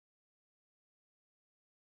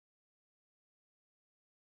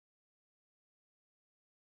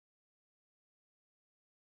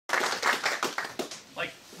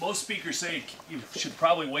Most speakers say you should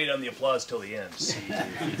probably wait on the applause till the end, see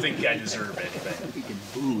if you think I deserve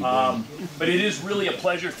anything. But it is really a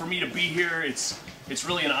pleasure for me to be here. It's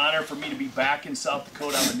really an honor for me to be back in South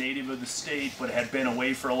Dakota. I'm a native of the state, but had been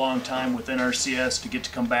away for a long time with NRCS to get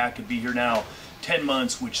to come back and be here now 10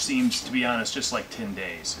 months, which seems, to be honest, just like 10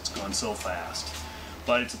 days. It's gone so fast.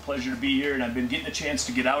 But it's a pleasure to be here, and I've been getting a chance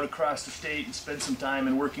to get out across the state and spend some time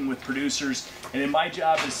and working with producers. And in my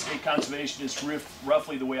job as State Conservationist,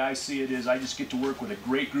 roughly the way I see it is I just get to work with a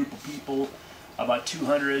great group of people, about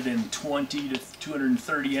 220 to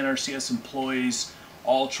 230 NRCS employees,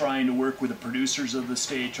 all trying to work with the producers of the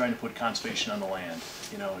state, trying to put conservation on the land.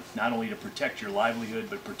 You know, not only to protect your livelihood,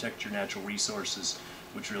 but protect your natural resources,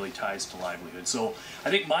 which really ties to livelihood. So I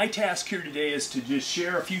think my task here today is to just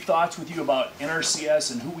share a few thoughts with you about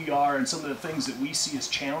NRCS and who we are and some of the things that we see as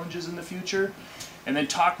challenges in the future, and then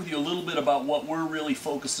talk with you a little bit about what we're really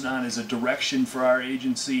focusing on as a direction for our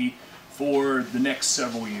agency for the next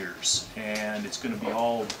several years. And it's going to be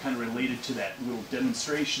all kind of related to that little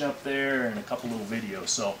demonstration up there and a couple little videos.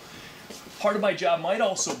 So part of my job might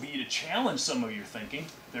also be to challenge some of your thinking.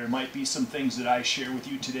 There might be some things that I share with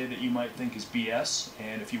you today that you might think is BS,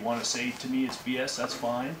 and if you want to say to me it's BS, that's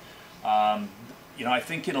fine. You know, I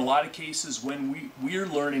think in a lot of cases when we're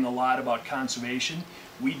learning a lot about conservation,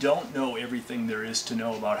 we don't know everything there is to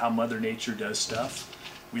know about how Mother Nature does stuff.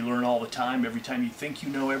 We learn all the time. Every time you think you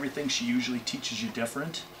know everything, she usually teaches you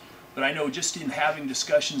different. But I know just in having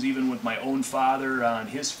discussions even with my own father on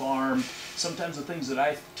his farm, sometimes the things that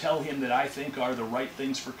I tell him that I think are the right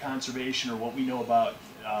things for conservation or what we know about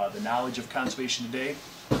the knowledge of conservation today,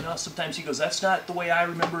 you know, sometimes he goes, that's not the way I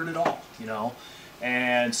remember it at all, you know.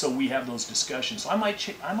 And so we have those discussions. So I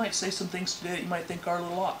might say some things today that you might think are a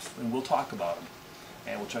little off, and we'll talk about them,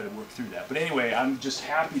 and we'll try to work through that. But anyway, I'm just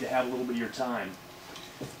happy to have a little bit of your time.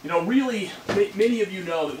 You know, really, many of you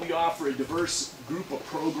know that we offer a diverse group of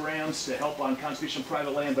programs to help on conservation of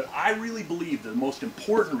private land, but I really believe the most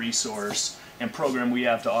important resource and program we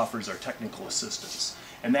have to offer is our technical assistance.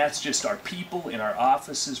 And that's just our people in our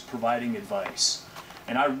offices providing advice.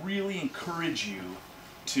 And I really encourage you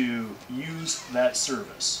to use that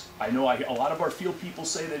service. I know a lot of our field people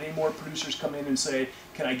say that any more producers come in and say,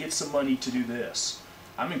 can I get some money to do this?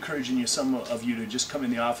 I'm encouraging you, some of you, to just come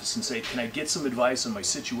in the office and say, can I get some advice on my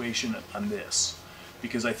situation on this?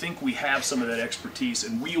 Because I think we have some of that expertise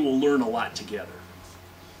and we will learn a lot together.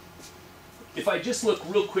 If I just look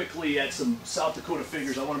real quickly at some South Dakota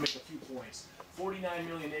figures, I want to make a few points. 49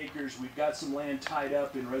 million acres, we've got some land tied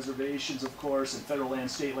up in reservations, of course, and federal land,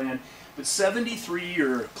 state land, but 73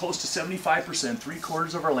 or close to 75%,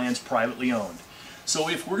 3/4 of our land's privately owned. So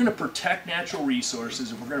if we're going to protect natural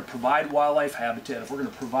resources, if we're going to provide wildlife habitat, if we're going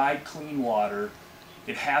to provide clean water,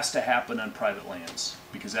 it has to happen on private lands,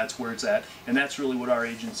 because that's where it's at, and that's really what our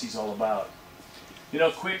agency's all about. You know,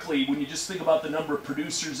 quickly, when you just think about the number of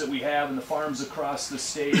producers that we have and the farms across the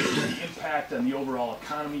state, the impact on the overall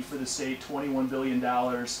economy for the state, $21 billion,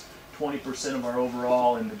 20% of our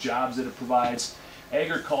overall, and the jobs that it provides,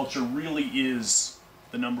 agriculture really is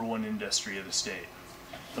the #1 industry of the state.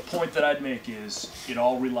 The point that I'd make is it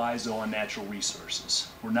all relies on natural resources.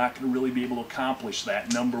 We're not going to really be able to accomplish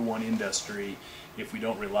that #1 industry if we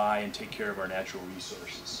don't rely and take care of our natural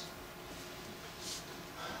resources.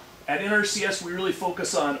 At NRCS, we really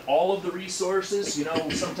focus on all of the resources. You know,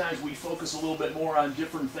 sometimes we focus a little bit more on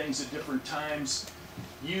different things at different times.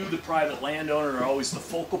 You, the private landowner, are always the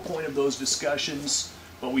focal point of those discussions,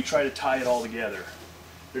 but we try to tie it all together.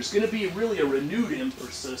 There's going to be really a renewed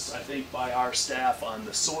emphasis, I think, by our staff on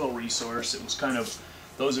the soil resource. It was kind of,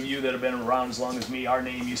 those of you that have been around as long as me, our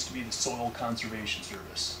name used to be the Soil Conservation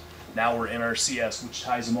Service. Now we're NRCS, which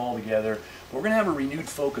ties them all together. But we're going to have a renewed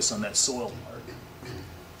focus on that soil part.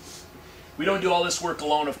 We don't do all this work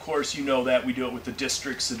alone, of course. You know that. We do it with the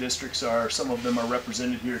districts. The districts are, some of them are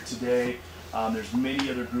represented here today. There's many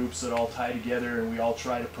other groups that all tie together, and we all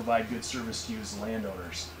try to provide good service to you as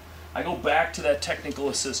landowners. I go back to that technical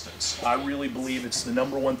assistance. I really believe it's the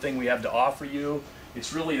 #1 thing we have to offer you.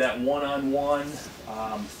 It's really that one-on-one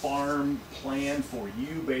farm plan for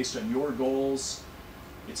you based on your goals.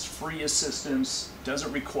 It's free assistance,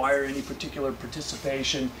 doesn't require any particular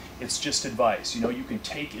participation. It's just advice. You know, you can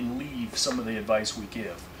take and leave some of the advice we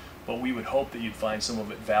give, but we would hope that you'd find some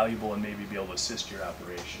of it valuable and maybe be able to assist your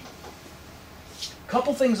operation. A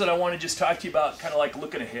couple things that I want to just talk to you about, kind of like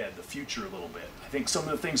looking ahead, the future a little bit. I think some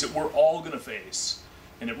of the things that we're all going to face,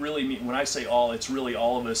 and it really means, when I say all, it's really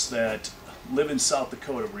all of us that live in South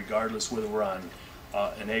Dakota, regardless whether we're on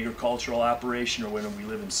an agricultural operation or whether we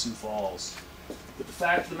live in Sioux Falls. But the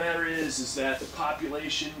fact of the matter is that the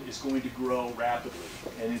population is going to grow rapidly.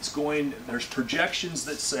 And there's projections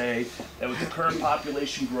that say that with the current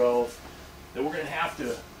population growth, that we're going to have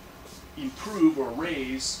to improve or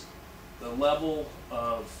raise the level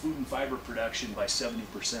of food and fiber production by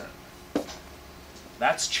 70%.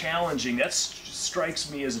 That's challenging. That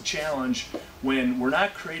strikes me as a challenge when we're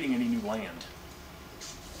not creating any new land.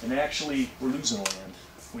 And actually, we're losing land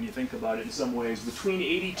when you think about it in some ways. Between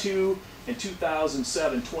 82 and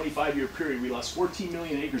 2007, 25-year period, we lost 14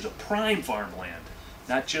 million acres of prime farmland.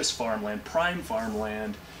 Not just farmland, prime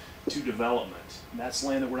farmland to development. And that's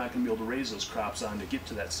land that we're not going to be able to raise those crops on to get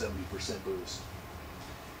to that 70% boost.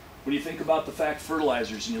 When you think about the fact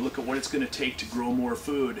fertilizers and you look at what it's going to take to grow more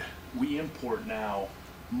food, we import now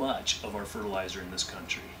much of our fertilizer in this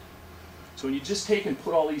country. So when you just take and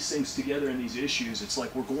put all these things together in these issues, it's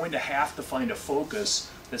like we're going to have to find a focus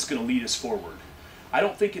that's going to lead us forward. I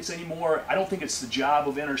don't think it's the job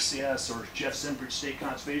of NRCS or Jeff Zimprich, State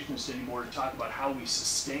Conservationist anymore, to talk about how we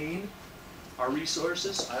sustain our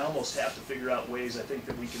resources. I almost have to figure out ways, I think,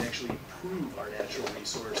 that we can actually improve our natural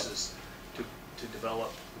resources to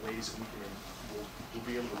develop ways that we'll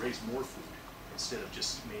be able to raise more food instead of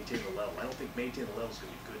just maintain the level. I don't think maintaining the level is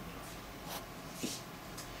going to be good enough.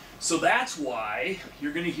 So that's why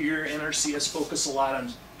you're going to hear NRCS focus a lot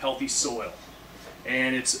on healthy soil.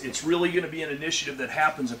 And it's really going to be an initiative that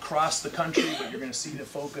happens across the country, but you're going to see the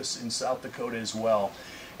focus in South Dakota as well.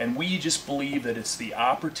 And we just believe that it's the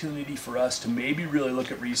opportunity for us to maybe really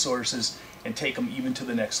look at resources and take them even to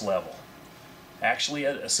the next level. Actually,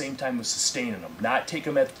 at the same time with sustaining them. Not take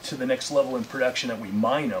them to the next level in production that we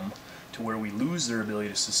mine them to where we lose their ability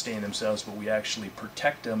to sustain themselves, but we actually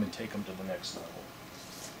protect them and take them to the next level.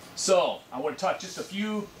 So, I want to talk just a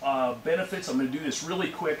few benefits. I'm going to do this really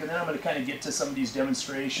quick, and then I'm going to kind of get to some of these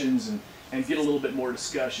demonstrations and get a little bit more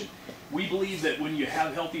discussion. We believe that when you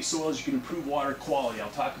have healthy soils, you can improve water quality.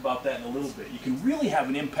 I'll talk about that in a little bit. You can really have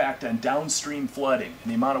an impact on downstream flooding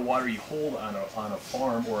and the amount of water you hold on a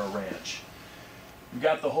farm or a ranch. We've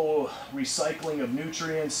got the whole recycling of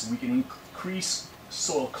nutrients. We can increase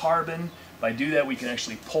soil carbon. By doing that, we can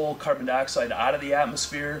actually pull carbon dioxide out of the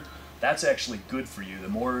atmosphere. That's actually good for you. The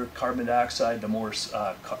more carbon dioxide, the more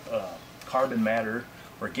carbon matter,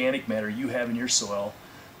 organic matter you have in your soil,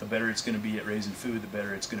 the better it's going to be at raising food, the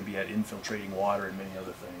better it's going to be at infiltrating water and many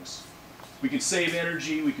other things. We can save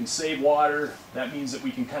energy, we can save water. That means that we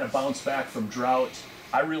can kind of bounce back from drought.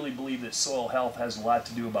 I really believe that soil health has a lot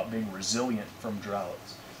to do about being resilient from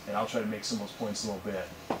droughts. And I'll try to make some of those points a little bit.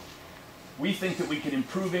 We think that we can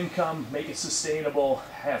improve income, make it sustainable,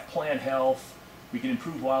 have plant health. We can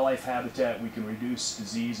improve wildlife habitat, we can reduce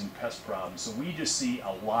disease and pest problems. So we just see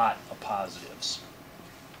a lot of positives.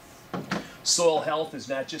 Soil health is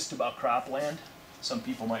not just about cropland. Some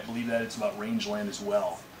people might believe that it's about rangeland as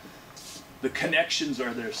well. The connections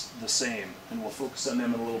are the same, and we'll focus on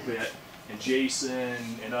them in a little bit. And Jason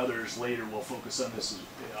and others later will focus on this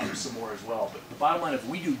some more as well. But the bottom line, if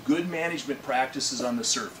we do good management practices on the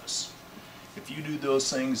surface, if you do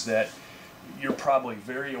those things that you're probably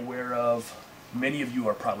very aware of, many of you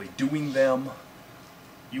are probably doing them,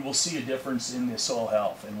 you will see a difference in the soil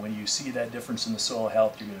health. And when you see that difference in the soil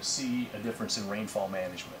health, you're going to see a difference in rainfall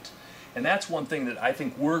management. And that's one thing that I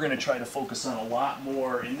think we're going to try to focus on a lot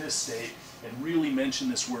more in this state and really mention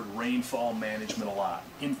this word rainfall management a lot.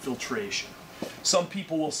 Infiltration. Some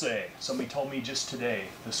people will say, somebody told me just today,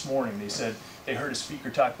 this morning, they said they heard a speaker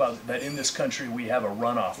talk about that in this country we have a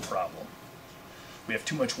runoff problem. We have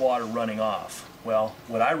too much water running off. Well,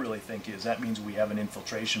 what I really think is that means we have an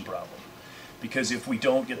infiltration problem. Because if we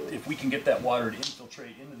can get that water to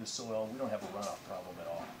infiltrate into the soil, we don't have a runoff problem at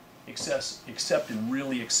all. Except in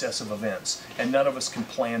really excessive events. And none of us can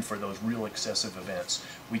plan for those real excessive events.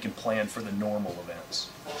 We can plan for the normal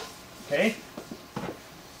events. Okay?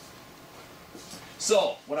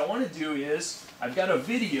 So, what I want to do is, I've got a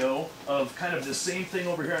video of kind of the same thing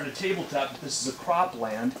over here on the tabletop. This is a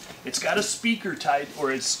cropland. It's got a speaker type,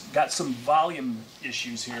 or it's got some volume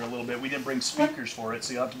issues here a little bit. We didn't bring speakers for it,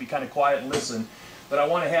 so you'll have to be kind of quiet and listen. But I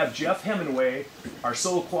want to have Jeff Hemingway, our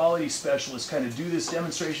soil quality specialist, kind of do this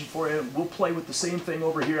demonstration for you. We'll play with the same thing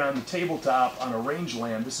over here on the tabletop on a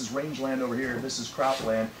rangeland. This is rangeland over here, this is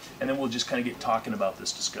cropland, and then we'll just kind of get talking about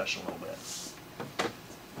this discussion a little bit.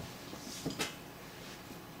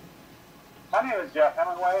 My name is Jeff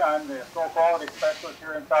Hemingway. I'm the soil quality specialist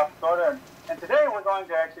here in South Dakota, and today we're going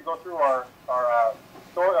to actually go through our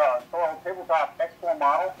soil tabletop expo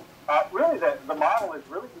model. Really, the model is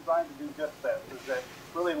really designed to do just this, is that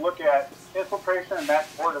really look at infiltration and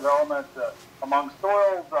macropore development among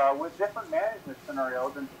soils with different management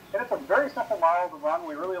scenarios. And it's a very simple model to run.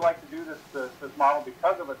 We really like to do this model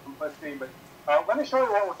because of its simplicity. But let me show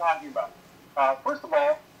you what we're talking about. First of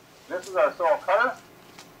all, this is our soil cutter,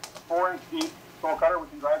 a 4-inch deep soil cutter. We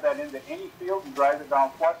can drive that into any field and drive it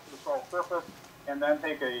down flush to the soil surface, and then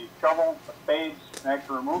take a shovel, a spade, and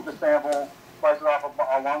actually remove the sample, slice it off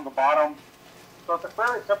along the bottom. So it's a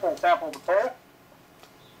very simple sample to pull.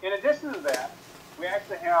 In addition to that, we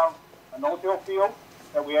actually have a no-till field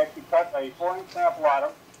that we actually cut a 4-inch sample out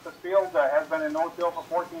of. This field has been in no-till for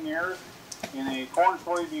 14 years in a corn,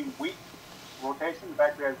 soybean, wheat rotation. In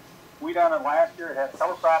fact, we had wheat on it last year. It had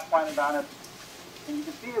cover crop planted on it. And you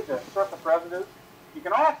can see the surface residues. You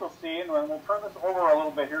can also see, and we'll turn this over a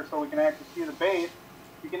little bit here so we can actually see the base.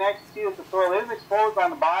 You can actually see that the soil is exposed on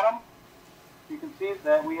the bottom. You can see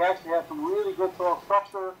that we actually have some really good soil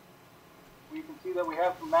structure. You can see that we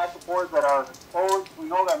have some macropores that are exposed. We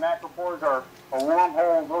know that macropores are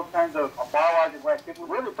wormholes, those kinds of biological activity.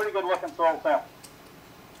 Really pretty good looking soil sample.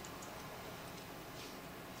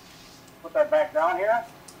 Put that back down here.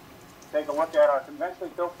 Take a look at our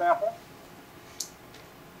conventionally tilled sample.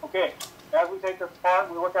 Okay, as we take this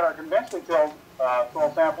apart, we look at our conventionally tilled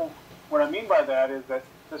soil samples. What I mean by that is that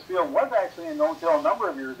this field was actually in no-till a number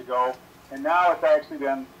of years ago, and now it's actually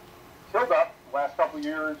been tilled up the last couple of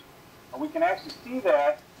years. And we can actually see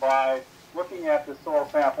that by looking at this soil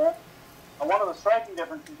sample. And one of the striking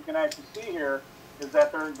differences you can actually see here is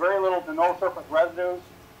that there's very little to no surface residues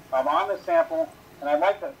on this sample. And I'd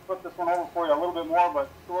like to flip this one over for you a little bit more, but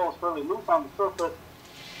soil is fairly loose on the surface.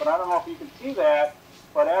 But I don't know if you can see that.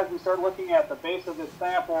 But as we start looking at the base of this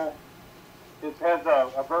sample, it has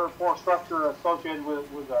a very poor structure associated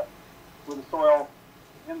with the soil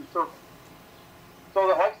in the surface. So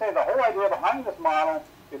that, like I say, the whole idea behind this model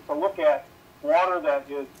is to look at water that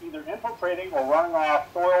is either infiltrating or running off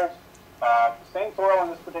soils, same soil in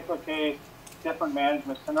this particular case, different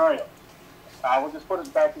management scenarios. We'll just put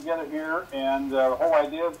it back together here, and the whole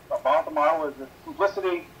idea about the model is the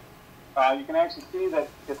simplicity. You can actually see that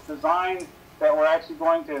it's designed that we're actually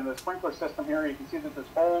going to, in the sprinkler system here, you can see that there's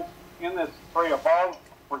holes in this tray above.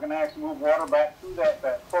 We're going to actually move water back through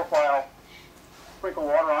that profile, sprinkle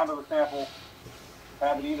water onto the sample,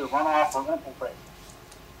 have it either run off or infiltrate.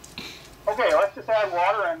 Okay, let's just add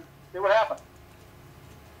water and see what happens.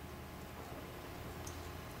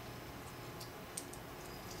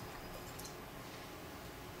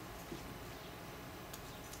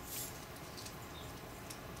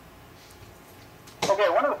 Okay,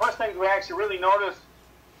 one of the first things we actually really notice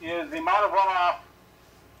is the amount of runoff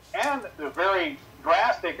and the very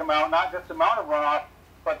drastic amount, not just the amount of runoff,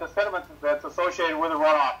 but the sediment that's associated with the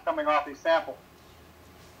runoff coming off these samples.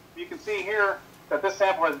 You can see here that this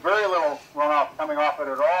sample has very little runoff coming off it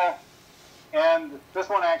at all. And this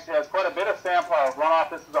one actually has quite a bit of sample runoff.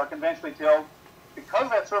 This is our conventionally tilled. Because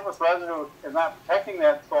that surface residue is not protecting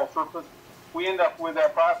that soil surface, we end up with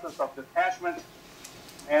that process of detachment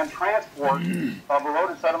and transport of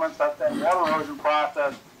eroded sediments. That's that water erosion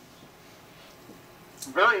process.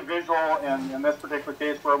 Very visual in this particular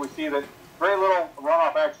case, where we see that very little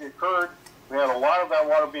runoff actually occurred. We had a lot of that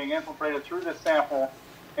water being infiltrated through this sample.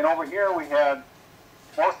 And over here we had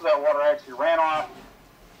most of that water actually ran off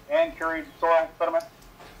and carried soil sediment.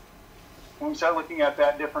 When we start looking at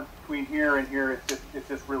that difference between here and here, it's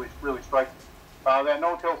just really, really striking. That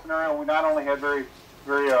no-till scenario, we not only had very,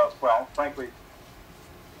 well, frankly,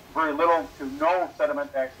 very little to no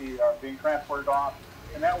sediment actually being transported off,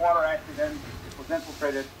 and that water actually then was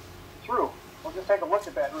infiltrated through. We'll just take a look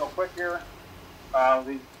at that real quick here.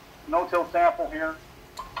 The no-till sample here.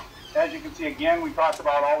 As you can see, again, we talked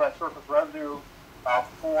about all that surface residue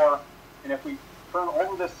before, and if we turn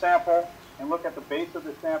over this sample and look at the base of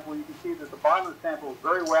the sample, you can see that the bottom of the sample is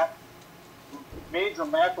very wet. Major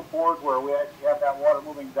macropores where we actually have that water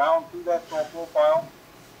moving down through that soil profile.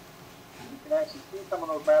 You can actually see some of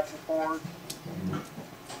those macropores.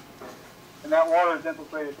 And that water is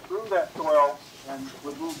infiltrated through that soil and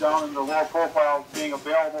would move down into the lower profiles, being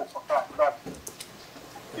available for crop production.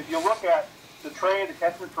 If you look at the tray, the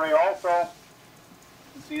catchment tray also, you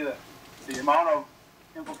can see that the amount of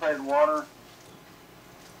infiltrated water,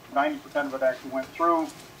 90% of it actually went through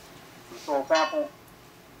the soil sample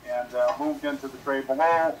and moved into the tray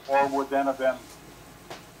below, or would then have been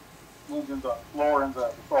moved into lower into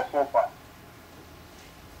the soil profile.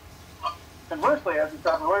 Conversely, as we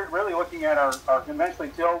start really looking at our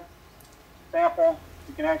conventionally tilled sample,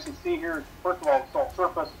 you can actually see here, first of all, the soil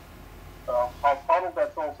surface, how puddled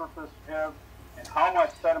that soil surface is, and how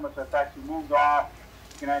much sediment that's actually moved off.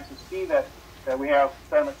 You can actually see that we have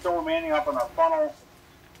sediment still remaining up in our funnel,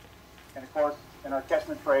 And of course, in our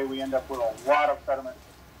catchment tray, we end up with a lot of sediment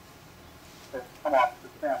that come off the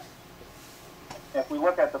sample. If we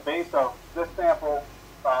look at the base of this sample,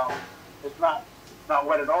 it's not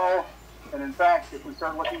wet at all. And in fact, if we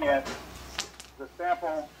start looking at the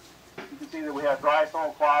sample, you can see that we have dry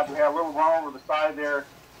soil clods. We have a little run over the side there.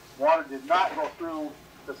 Water did not go through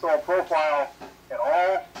the soil profile at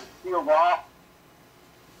all, sealed off.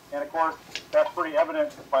 And of course, that's pretty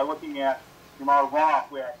evident by looking at the amount of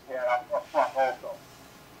runoff we actually had up front also.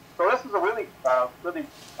 So this is a really,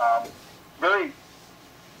 very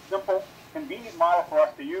simple, convenient model for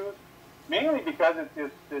us to use, mainly because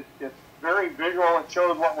it's very visual. It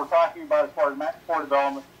shows what we're talking about as far as max pore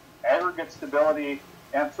development, aggregate stability,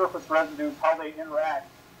 and surface residues, how they interact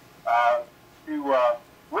to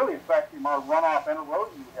really affect the amount of runoff and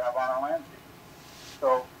erosion we have on our landscape.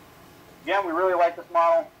 So again, we really like this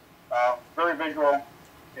model, very visual,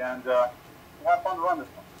 and we'll have fun to run this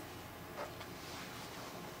one.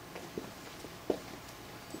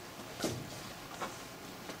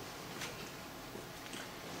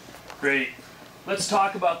 Great. Let's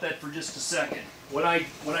talk about that for just a second. When I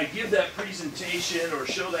give that presentation or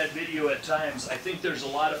show that video at times, I think there's a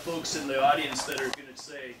lot of folks in the audience that are going to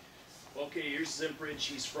say, okay, here's Zimprich,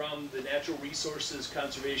 he's from the Natural Resources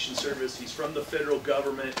Conservation Service, he's from the federal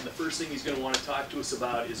government, and the first thing he's going to want to talk to us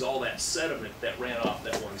about is all that sediment that ran off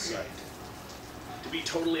that one site. To be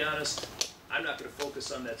totally honest, I'm not going to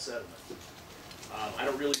focus on that sediment. I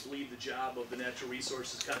don't really believe the job of the Natural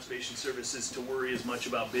Resources Conservation Service is to worry as much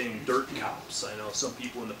about being dirt cops. I know some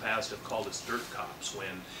people in the past have called us dirt cops when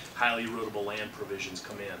highly erodible land provisions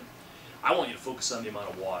come in. I want you to focus on the amount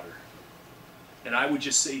of water. And I would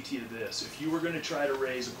just say to you this, if you were going to try to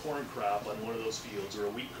raise a corn crop on one of those fields, or a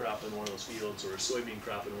wheat crop on one of those fields, or a soybean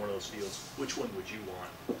crop in one of those fields, which one would you want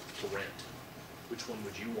to rent? Which one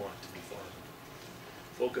would you want to be farmed?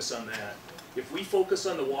 Focus on that. If we focus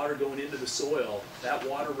on the water going into the soil, that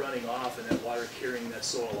water running off and that water carrying that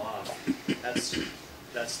soil off, that's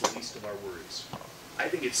the least of our worries. I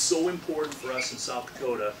think it's so important for us in South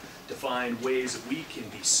Dakota to find ways that we can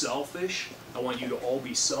be selfish. I want you to all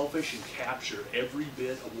be selfish and capture every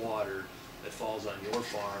bit of water that falls on your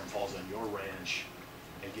farm, falls on your ranch,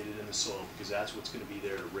 and get it in the soil, because that's what's going to be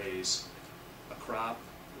there to raise a crop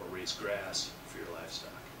or raise grass for your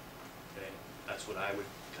livestock. Okay? That's what I would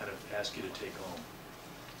kind of ask you to take home.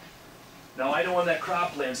 Now, I know on that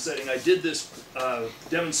cropland setting, I did this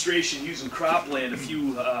demonstration using cropland a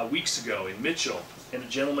few weeks ago in Mitchell, and a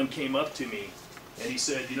gentleman came up to me and he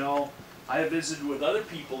said, you know, I have visited with other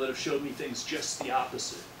people that have showed me things just the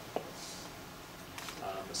opposite.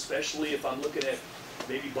 Especially if I'm looking at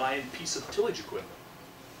maybe buying a piece of tillage equipment.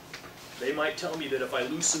 They might tell me that if I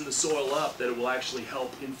loosen the soil up, that it will actually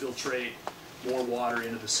help infiltrate more water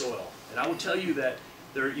into the soil. And I will tell you that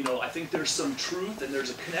I think there's some truth and there's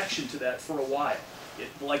a connection to that for a while.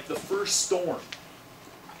 Like the first storm.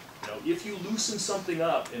 If you loosen something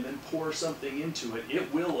up and then pour something into it,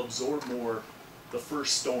 it will absorb more the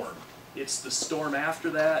first storm. It's the storm after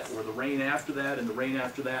that, or the rain after that, and the rain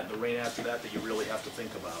after that, and the rain after that you really have to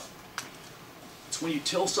think about. It's when you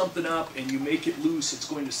till something up and you make it loose, it's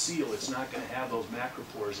going to seal. It's not going to have those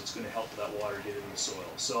macropores. It's going to help that water get in the soil.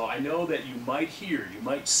 So I know that you might hear, you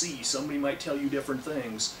might see, somebody might tell you different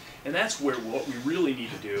things, and that's where what we really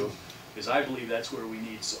need to do is I believe that's where we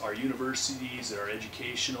need our universities and our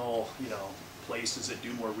educational, places that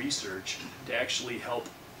do more research to actually help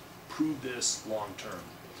prove this long term.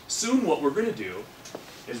 Soon what we're going to do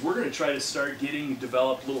is we're going to try to start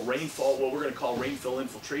develop little rainfall, what we're going to call rainfall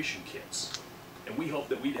infiltration kits. And we hope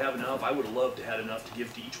that we'd have enough. I would have loved to have enough to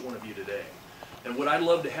give to each one of you today. And what I'd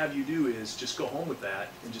love to have you do is just go home with that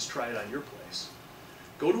and just try it on your place.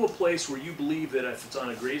 Go to a place where you believe that if it's on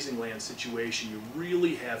a grazing land situation, you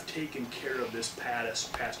really have taken care of this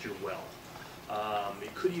past your well.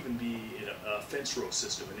 It could even be in a fence row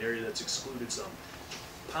system, an area that's excluded some.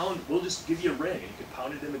 We'll just give you a ring, and you can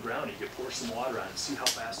pound it in the ground, and you can pour some water on it and see how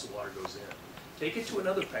fast the water goes in. Take it to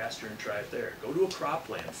another pasture and try it there. Go to a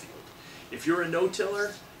cropland field. If you're a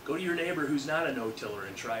no-tiller, go to your neighbor who's not a no-tiller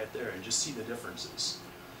and try it there and just see the differences.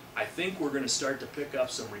 I think we're going to start to pick up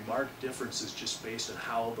some remarked differences just based on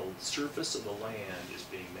how the surface of the land is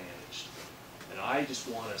being managed. And I just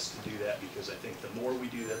want us to do that because I think the more we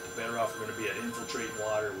do that, the better off we're going to be at infiltrating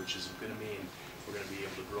water, which is going to mean we're going to be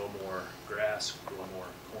able to grow more grass, grow more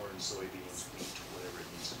corn, soybeans, wheat, whatever it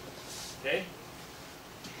needs to be. Okay?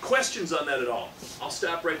 Questions on that at all? I'll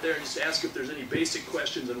stop right there and just ask if there's any basic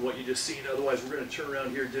questions on what you just seen. Otherwise, we're going to turn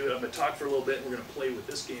around here and do it. I'm going to talk for a little bit, and we're going to play with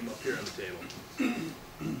this game up here on the table.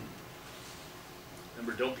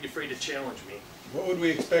 Remember, don't be afraid to challenge me. What would we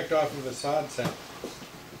expect off of a sod sample?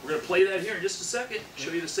 We're going to play that here in just a second,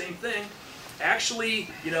 show you the same thing. Actually,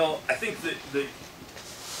 you know, I think that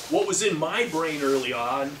what was in my brain early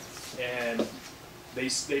on, and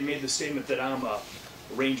they made the statement that I'm a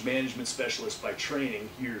range management specialist by training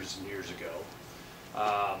years and years ago.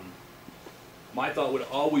 My thought would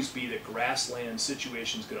always be that grassland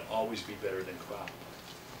situation is going to always be better than crop.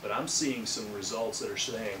 But I'm seeing some results that are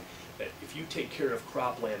saying that if you take care of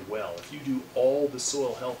cropland well, if you do all the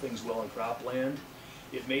soil health things well in cropland,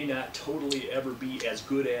 it may not totally ever be as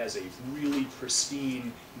good as a really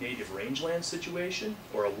pristine native rangeland situation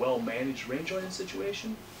or a well-managed rangeland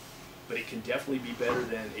situation, but it can definitely be better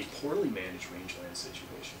than a poorly managed rangeland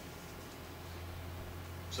situation.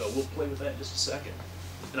 So we'll play with that in just a second.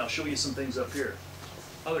 And I'll show you some things up here.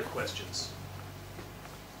 Other questions?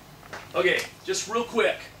 Okay, just real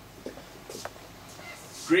quick.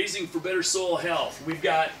 Grazing for better soil health. We've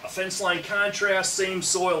got a fence line contrast, same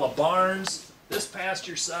soil of barns. This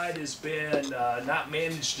pasture side has been not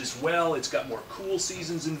managed as well. It's got more cool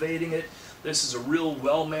seasons invading it. This is a real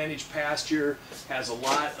well-managed pasture, has a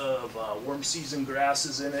lot of warm season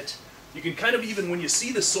grasses in it. You can kind of even, when you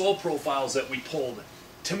see the soil profiles that we pulled,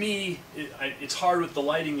 to me, it's hard with the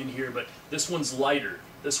lighting in here, but this one's lighter.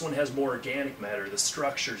 This one has more organic matter. The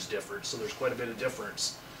structure's different, so there's quite a bit of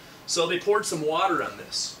difference. So they poured some water on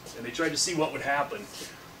this, and they tried to see what would happen.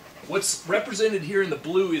 What's represented here in the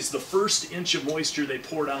blue is the first inch of moisture they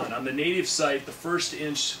poured on. On the native site, the first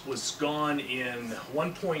inch was gone in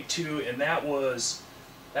 1.2, and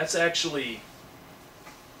that's actually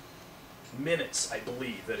minutes, I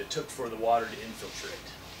believe, that it took for the water to infiltrate.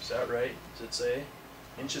 Is that right? Does it say?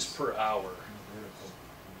 Inches per hour.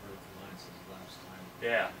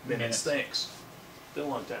 Yeah, minutes, thanks. Been a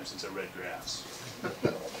long time since I read graphs.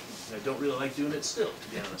 I don't really like doing it still, to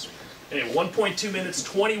be honest. Anyway, 1.2 minutes,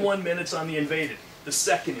 21 minutes on the invaded, the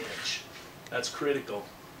second inch. That's critical.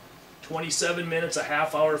 27 minutes, a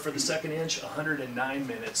half hour for the second inch, 109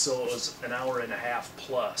 minutes, so it was an hour and a half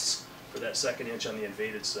plus for that second inch on the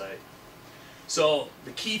invaded site. So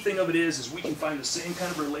the key thing of it is we can find the same kind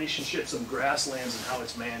of relationships in grasslands and how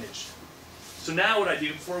it's managed. So now what I do,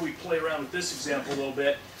 before we play around with this example a little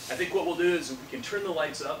bit, I think what we'll do is we can turn the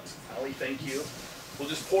lights up. Ali, thank you. We'll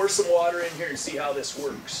just pour some water in here and see how this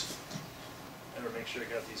works. And make sure I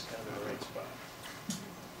got these kind of in the right spot.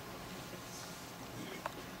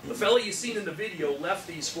 The fellow you seen in the video left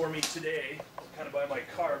these for me today, kind of by my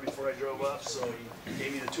car before I drove up, so he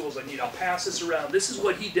gave me the tools I need. I'll pass this around. This is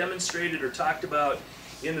what he demonstrated or talked about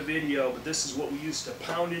in the video, but this is what we used to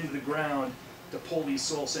pound into the ground to pull these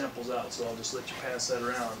soil samples out, so I'll just let you pass that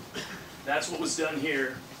around. That's what was done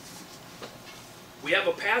here. We have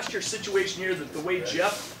a pasture situation here that the way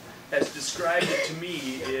Jeff has described it to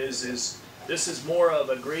me is this is more of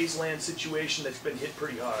a grazeland situation that's been hit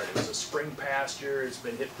pretty hard. It was a spring pasture, it's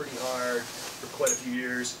been hit pretty hard for quite a few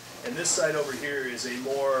years. And this side over here is a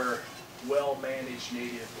more well-managed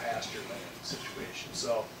native pasture land situation.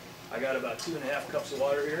 So I got about 2.5 cups of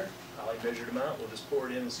water here. I measured them out. We'll just pour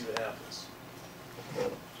it in and see what happens.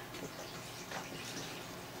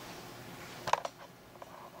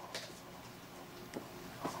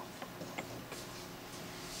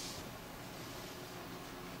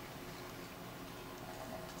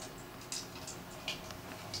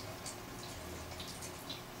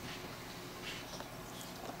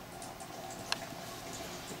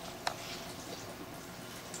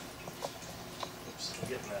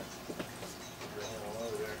 Getting that all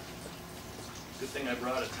over there. Good thing I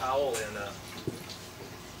brought a towel and a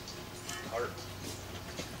tarp.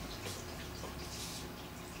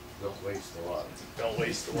 Don't waste the water. Don't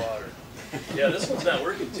waste the water. Yeah, this one's not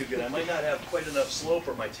working too good. I might not have quite enough slope,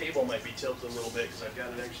 or my table might be tilted a little bit because I've got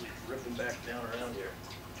it actually ripping back down around here.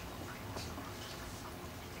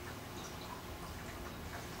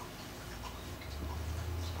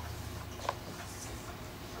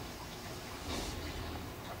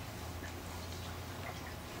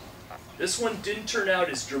 This one didn't turn out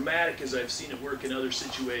as dramatic as I've seen it work in other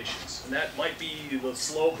situations. And that might be the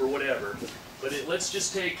slope or whatever. But let's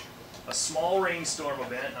just take a small rainstorm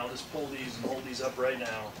event, and I'll just pull these and hold these up right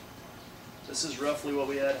now. This is roughly what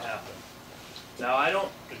we had happen. Now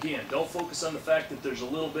don't focus on the fact that there's a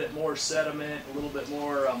little bit more sediment, a little bit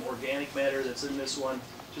more organic matter that's in this one.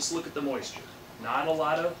 Just look at the moisture. Not a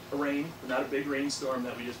lot of rain, not a big rainstorm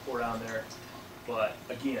that we just poured on there. But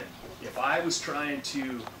again, if I was trying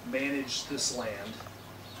to manage this land,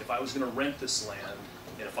 if I was going to rent this land,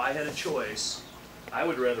 and if I had a choice, I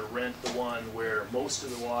would rather rent the one where most of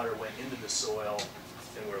the water went into the soil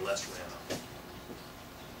and where less ran out.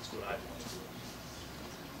 That's what I want to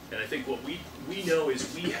do. And I think what we know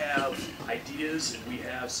is we have ideas and we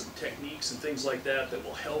have some techniques and things like that that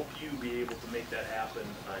will help you be able to make that happen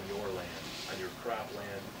on your land, on your crop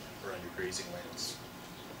land, or on your grazing lands.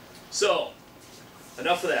 So,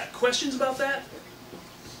 enough of that. Questions about that?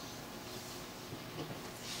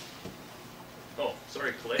 Oh,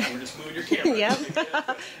 sorry, Clay, we're just moving your camera.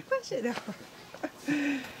 Yep. Question.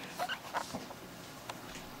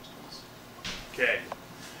 Okay.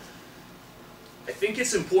 I think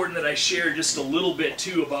it's important that I share just a little bit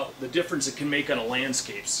too about the difference it can make on a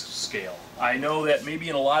landscape scale. I know that maybe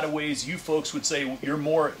in a lot of ways you folks would say you're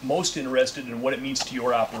most interested in what it means to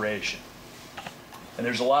your operation. And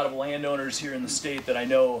there's a lot of landowners here in the state that I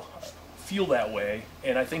know feel that way,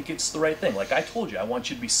 and I think it's the right thing. Like I told you, I want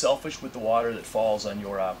you to be selfish with the water that falls on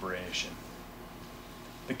your operation.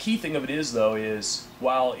 The key thing of it is, though, is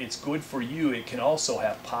while it's good for you, it can also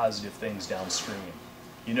have positive things downstream.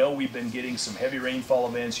 You know, we've been getting some heavy rainfall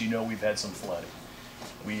events. You know, we've had some flooding.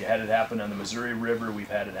 We had it happen on the Missouri River. We've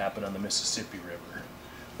had it happen on the Mississippi River.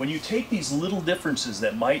 When you take these little differences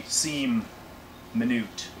that might seem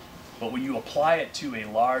minute, but when you apply it to a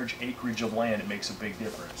large acreage of land, it makes a big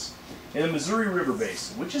difference. In the Missouri River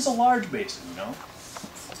Basin, which is a large basin, you know,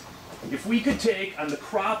 if we could take on the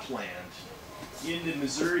cropland in the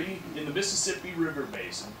Mississippi River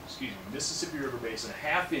Basin, a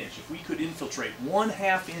 ½ inch, if we could infiltrate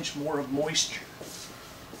 1/2 inch more of moisture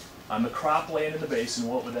on the cropland in the basin,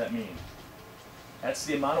 what would that mean? That's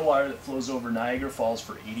the amount of water that flows over Niagara Falls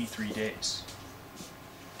for 83 days.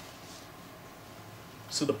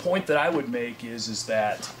 So the point that I would make is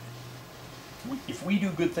that if we do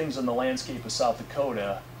good things on the landscape of South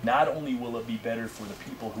Dakota, not only will it be better for the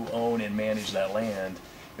people who own and manage that land,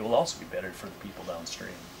 it will also be better for the people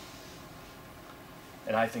downstream.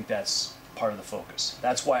 And I think that's part of the focus.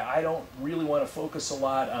 That's why I don't really want to focus a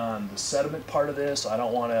lot on the sediment part of this. I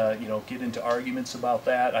don't want to, get into arguments about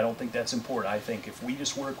that. I don't think that's important. I think if we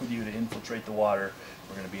just work with you to infiltrate the water,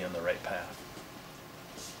 we're going to be on the right path.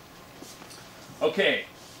 Okay.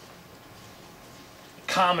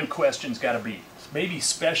 Common question's got to be, maybe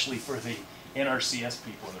especially for the NRCS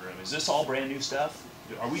people in the room, is this all brand new stuff?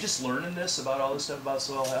 Are we just learning this about all this stuff about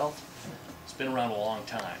soil health? It's been around a long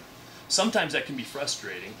time. Sometimes that can be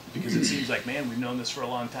frustrating because it seems like, man, we've known this for a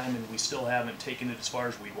long time and we still haven't taken it as far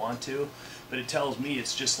as we want to. But it tells me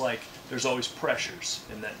it's just like there's always pressures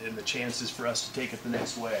and the chances for us to take it the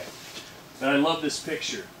next way. And I love this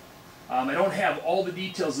picture. I don't have all the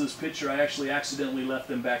details of this picture. I actually accidentally left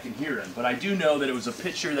them back in Huron. But I do know that it was a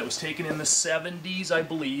picture that was taken in the 70s, I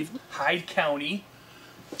believe, Hyde County.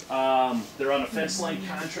 They're on a fence line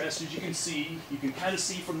contrast, as you can see. You can kind of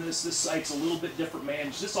see from this site's a little bit different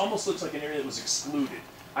managed. This almost looks like an area that was excluded.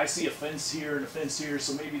 I see a fence here and a fence here,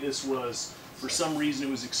 so maybe this was, for some reason,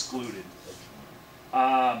 it was excluded.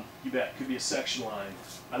 You bet, could be a section line.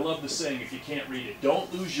 I love the saying, if you can't read it,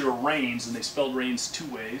 don't lose your reins, and they spelled reins 2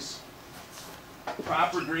 ways.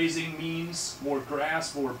 Proper grazing means more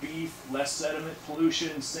grass, more beef, less sediment,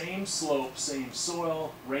 pollution, same slope, same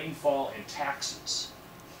soil, rainfall, and taxes.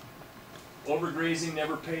 Overgrazing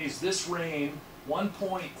never pays. This rain,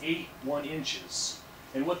 1.81 inches.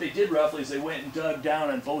 And what they did roughly is they went and dug down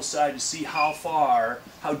on both sides to see how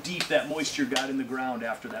deep that moisture got in the ground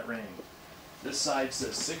after that rain. This side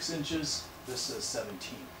says 6 inches, this says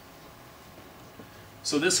 17.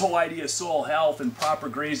 So this whole idea of soil health and proper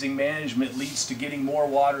grazing management leads to getting more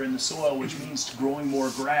water in the soil, which means to growing more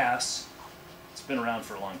grass. It's been around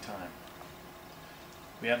for a long time.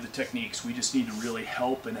 We have the techniques. We just need to really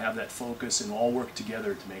help and have that focus and all work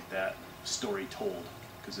together to make that story told,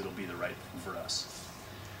 because it'll be the right thing for us.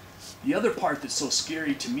 The other part that's so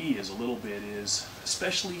scary to me is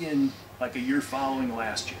especially in like a year following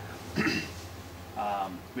last year,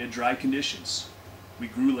 we had dry conditions. We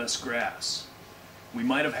grew less grass. We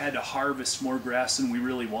might have had to harvest more grass than we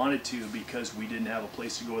really wanted to because we didn't have a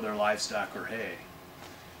place to go with our livestock or hay.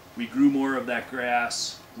 We grew more of that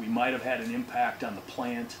grass. We might have had an impact on the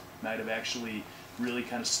plant, might have actually really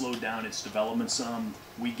kind of slowed down its development some.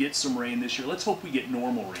 We get some rain this year. Let's hope we get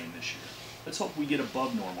normal rain this year. Let's hope we get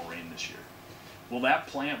above normal rain this year. Will that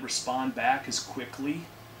plant respond back as quickly?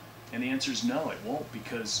 And the answer is no, it won't,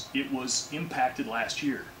 because it was impacted last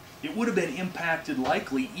year. It would have been impacted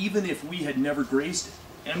likely even if we had never grazed it.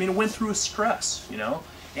 I mean, it went through a stress,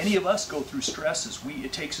 Any of us go through stresses.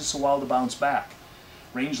 It takes us a while to bounce back.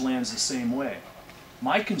 Rangeland's the same way.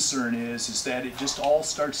 My concern is that it just all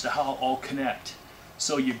starts to all connect.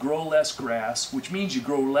 So you grow less grass, which means you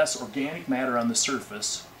grow less organic matter on the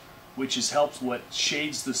surface, which helps what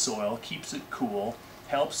shades the soil, keeps it cool,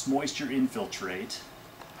 helps moisture infiltrate.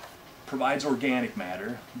 provides organic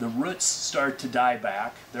matter. The roots start to die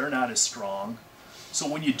back. They're not as strong. So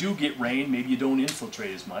when you do get rain, maybe you don't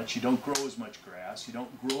infiltrate as much, you don't grow as much grass, you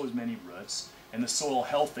don't grow as many roots, and the soil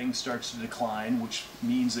healthing starts to decline, which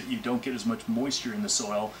means that you don't get as much moisture in the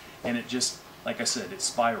soil, and it just, like I said, it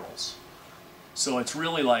spirals. So it's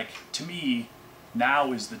really like, to me,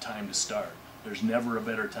 now is the time to start. There's never a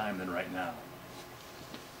better time than right now.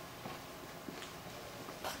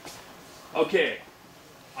 Okay,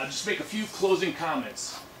 I'll just make a few closing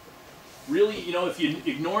comments. Really, you know, if you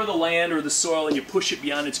ignore the land or the soil and you push it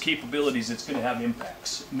beyond its capabilities, it's going to have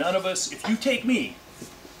impacts. None of us, if you take me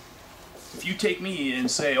and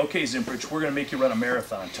say, okay, Zimprich, we're going to make you run a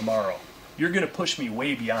marathon tomorrow, you're going to push me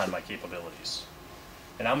way beyond my capabilities.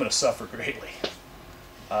 And I'm going to suffer greatly.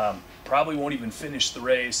 Probably won't even finish the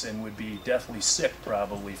race and would be deathly sick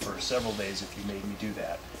probably for several days if you made me do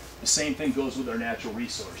that. The same thing goes with our natural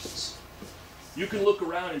resources. You can look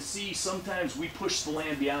around and see sometimes we push the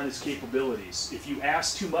land beyond its capabilities. If you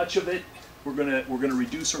ask too much of it, we're gonna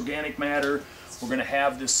reduce organic matter. We're gonna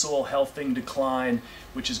have this soil health thing decline,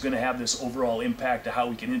 which is gonna have this overall impact to how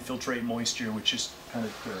we can infiltrate moisture, which just kind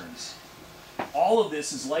of burns. All of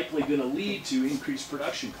this is likely gonna lead to increased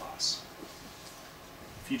production costs.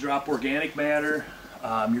 If you drop organic matter,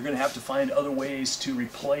 you're gonna have to find other ways to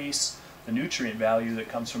replace the nutrient value that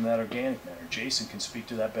comes from that organic matter. Jason can speak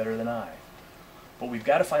to that better than I. But we've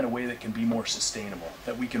got to find a way that can be more sustainable,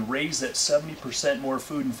 that we can raise that 70% more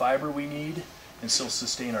food and fiber we need and still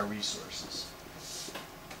sustain our resources.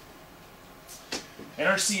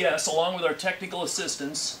 NRCS, along with our technical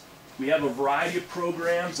assistance, we have a variety of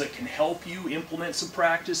programs that can help you implement some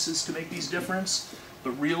practices to make these difference.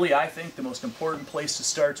 But really, I think the most important place to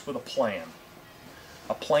start is with a plan.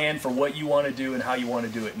 A plan for what you want to do and how you want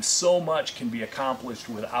to do it. And so much can be accomplished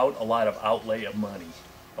without a lot of outlay of money.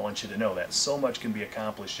 I want you to know that. So much can be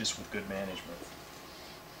accomplished just with good management.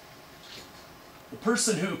 The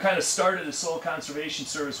person who kind of started the Soil Conservation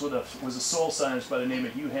Service was a soil scientist by the name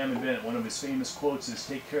of Hugh Hammond Bennett. One of his famous quotes is,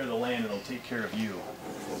 "Take care of the land and it'll take care of you."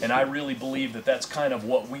 And I really believe that that's kind of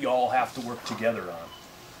what we all have to work together on.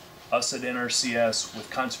 Us at NRCS, with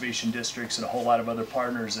conservation districts and a whole lot of other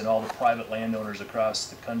partners and all the private landowners across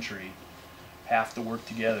the country, have to work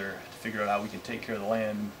together to figure out how we can take care of the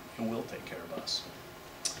land. It will take care of us.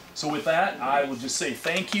 So with that, I will just say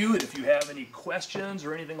thank you, and if you have any questions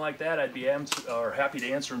or anything like that, I'd be happy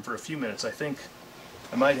to answer them for a few minutes. I think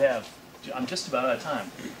I might have. I'm just about out of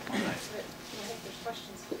time. All right. There's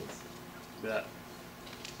questions, please. Yeah.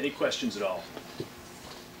 Any questions at all?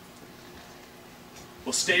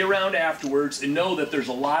 Well, stay around afterwards and know that there's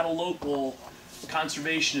a lot of local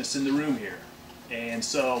conservationists in the room here. And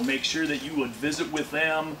so make sure that you would visit with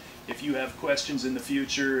them if you have questions in the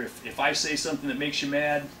future. If I say something that makes you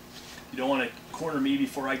mad, you don't want to corner me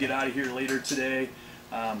before I get out of here later today.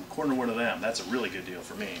 Corner one of them. That's a really good deal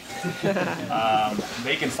for me.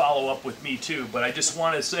 They can follow up with me too, but I just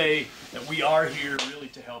want to say that we are here really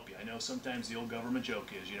to help you. I know sometimes the old government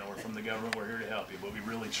joke is, you know, we're from the government, we're here to help you, but we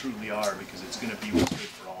really truly are, because it's going to be what's good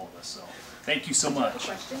for all of us. So thank you so much. Do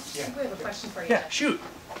you have a question? Yeah. We have a question for you. Yeah, shoot.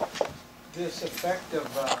 This effect of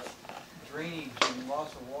drainage and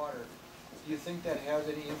loss of water, do you think that has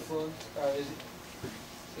any influence,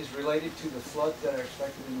 is related to the floods that are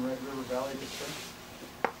expected in the Red River Valley this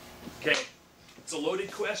spring? Okay, it's a loaded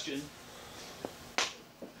question.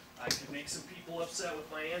 I could make some people upset with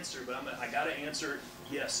my answer, but I got to answer,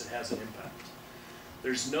 yes, it has an impact.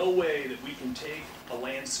 There's no way that we can take a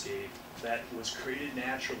landscape that was created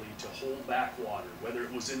naturally to hold back water, whether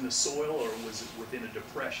it was in the soil or was within a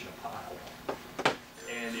depression, a pile.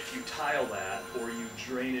 And if you tile that or you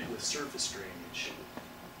drain it with surface drainage,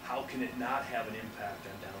 how can it not have an impact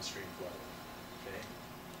on downstream flooding? Okay?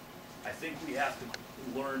 I think we have to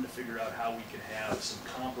learn to figure out how we can have some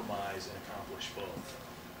compromise and accomplish both.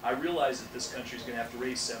 I realize that this country is going to have to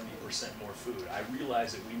raise 70% more food. I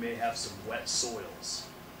realize that we may have some wet soils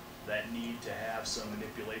that need to have some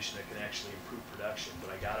manipulation that can actually improve production, but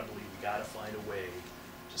I gotta believe we gotta find a way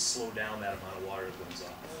to slow down that amount of water that comes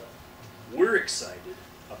off. We're excited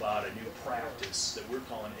about a new practice that we're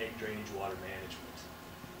calling egg drainage water management.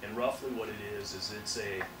 And roughly what it is it's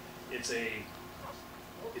a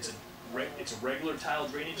regular tile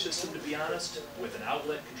drainage system, to be honest, with an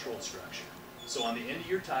outlet control structure. So on the end of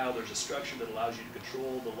your tile, there's a structure that allows you to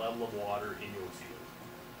control the level of water in your field.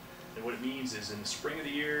 And what it means is, in the spring of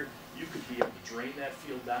the year, you could be able to drain that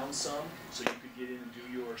field down some, so you could get in and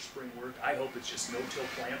do your spring work. I hope it's just no-till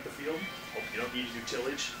plant the field. Hope you don't need to do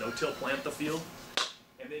tillage. No-till plant the field.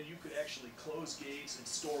 And And then you could actually close gates and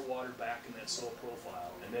store water back in that soil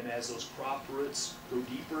profile. And then as those crop roots go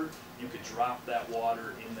deeper, you could drop that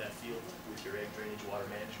water in that field with your ag drainage water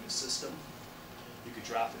management system. You could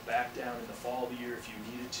drop it back down in the fall of the year if you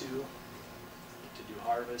needed to do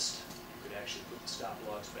harvest. You could actually put the stop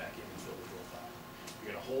logs back in and fill the profile.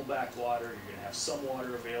 You're going to hold back water. You're going to have some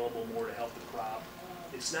water available more to help the crop.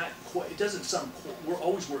 It's not quite, it doesn't sound, we're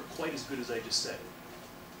always work quite as good as I just said it.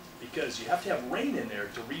 Because you have to have rain in there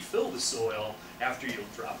to refill the soil after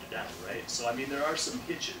you've dropped it down, right? So, I mean, there are some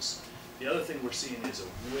hitches. The other thing we're seeing is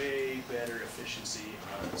a way better efficiency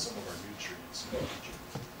on some of our nutrients,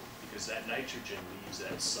 because that nitrogen leaves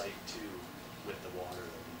that site too with the water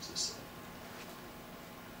that leaves the site.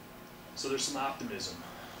 So there's some optimism.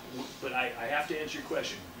 But I have to answer your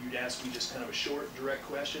question. You'd ask me just kind of a short, direct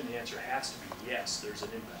question. The answer has to be yes, there's an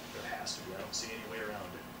impact. There has to be. I don't see any way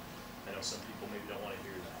around it. I know some people maybe don't want to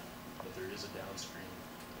hear that, but there is a downstream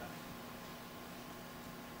impact.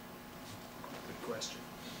 Good question.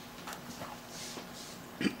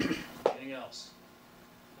 Anything else?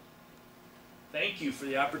 Thank you for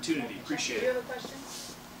the opportunity. Appreciate Do you it. have a question?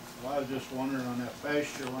 Well, I was just wondering on that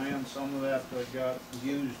pasture land, some of that got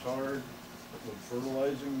used hard. Would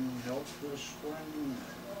fertilizing help this spring?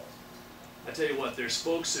 I tell you what, there's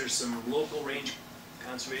some local range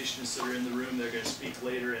conservationists that are in the room. They're going to speak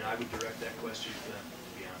later, and I would direct that question to them,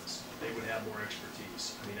 to be honest. They would have more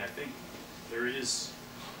expertise. I mean, I think there is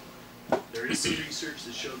some research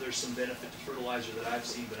that shows there's some benefit to fertilizer that I've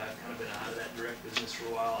seen, but I've kind of been out of that direct business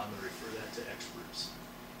for a while. I'm going to refer that to experts.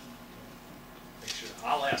 Make sure.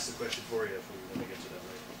 I'll ask the question for you when we get to that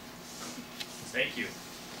later. Thank you.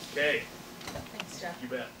 Okay. Thanks, Jeff. You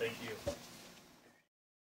bet. Thank you.